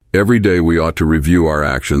Every day we ought to review our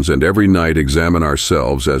actions, and every night examine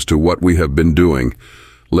ourselves as to what we have been doing.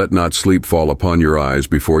 Let not sleep fall upon your eyes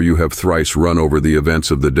before you have thrice run over the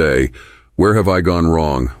events of the day. Where have I gone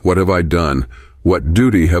wrong? What have I done? What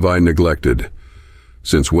duty have I neglected?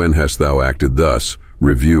 Since when hast thou acted thus?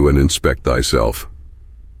 Review and inspect thyself.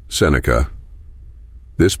 Seneca.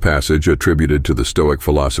 This passage, attributed to the Stoic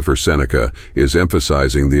philosopher Seneca, is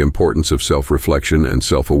emphasizing the importance of self-reflection and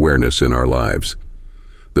self-awareness in our lives.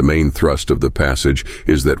 The main thrust of the passage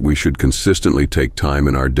is that we should consistently take time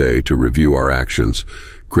in our day to review our actions,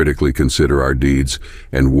 critically consider our deeds,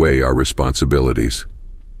 and weigh our responsibilities.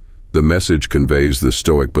 The message conveys the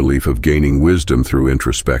Stoic belief of gaining wisdom through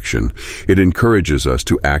introspection. It encourages us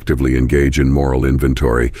to actively engage in moral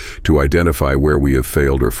inventory, to identify where we have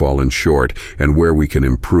failed or fallen short, and where we can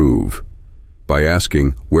improve. By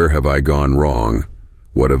asking, "Where have I gone wrong?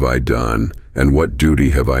 What have I done? And what duty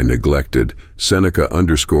have I neglected?" Seneca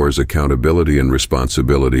underscores accountability and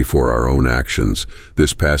responsibility for our own actions.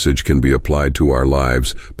 This passage can be applied to our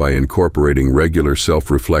lives by incorporating regular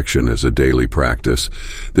self-reflection as a daily practice.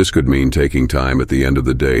 This could mean taking time at the end of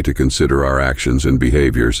the day to consider our actions and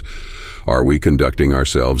behaviors. Are we conducting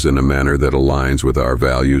ourselves in a manner that aligns with our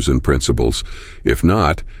values and principles? If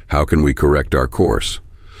not, how can we correct our course?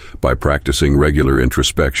 By practicing regular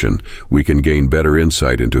introspection, we can gain better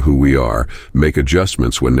insight into who we are, make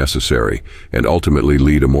adjustments when necessary, and ultimately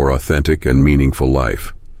lead a more authentic and meaningful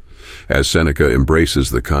life. As Seneca embraces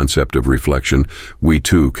the concept of reflection, we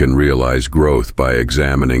too can realize growth by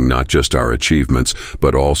examining not just our achievements,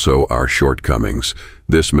 but also our shortcomings.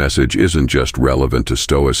 This message isn't just relevant to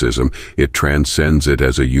Stoicism, it transcends it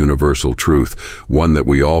as a universal truth, one that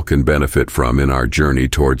we all can benefit from in our journey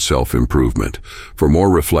towards self-improvement. For more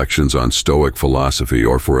reflections on Stoic philosophy,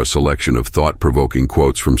 or for a selection of thought-provoking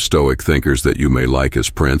quotes from Stoic thinkers that you may like as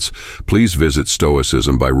prints, please visit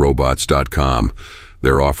stoicismbyrobots.com.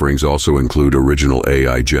 Their offerings also include original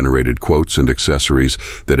AI-generated quotes and accessories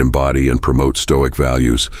that embody and promote Stoic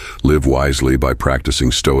values. Live wisely by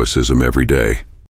practicing Stoicism every day.